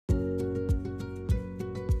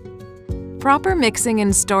Proper mixing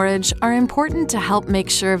and storage are important to help make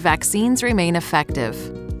sure vaccines remain effective.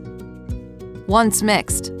 Once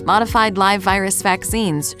mixed, modified live virus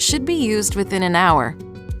vaccines should be used within an hour,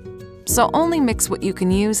 so only mix what you can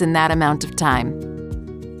use in that amount of time.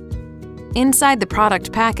 Inside the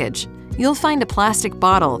product package, you'll find a plastic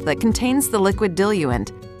bottle that contains the liquid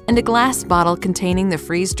diluent and a glass bottle containing the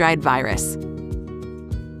freeze-dried virus.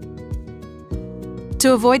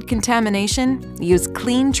 To avoid contamination, use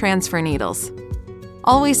clean transfer needles.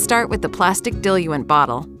 Always start with the plastic diluent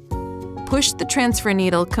bottle. Push the transfer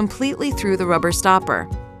needle completely through the rubber stopper.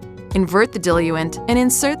 Invert the diluent and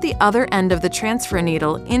insert the other end of the transfer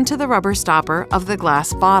needle into the rubber stopper of the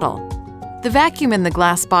glass bottle. The vacuum in the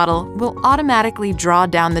glass bottle will automatically draw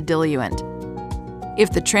down the diluent.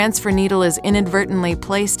 If the transfer needle is inadvertently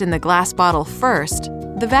placed in the glass bottle first,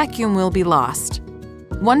 the vacuum will be lost.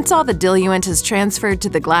 Once all the diluent is transferred to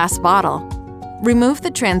the glass bottle, remove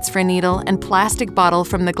the transfer needle and plastic bottle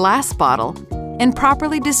from the glass bottle and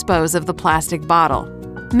properly dispose of the plastic bottle.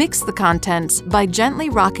 Mix the contents by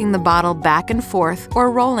gently rocking the bottle back and forth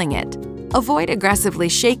or rolling it. Avoid aggressively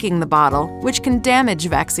shaking the bottle, which can damage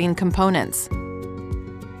vaccine components.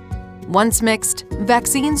 Once mixed,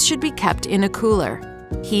 vaccines should be kept in a cooler.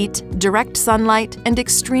 Heat, direct sunlight, and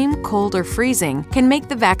extreme cold or freezing can make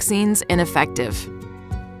the vaccines ineffective.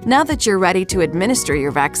 Now that you're ready to administer your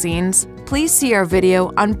vaccines, please see our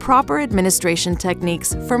video on proper administration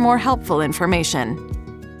techniques for more helpful information.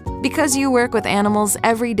 Because you work with animals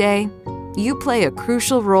every day, you play a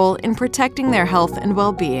crucial role in protecting their health and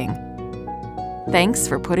well-being. Thanks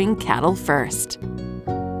for putting cattle first.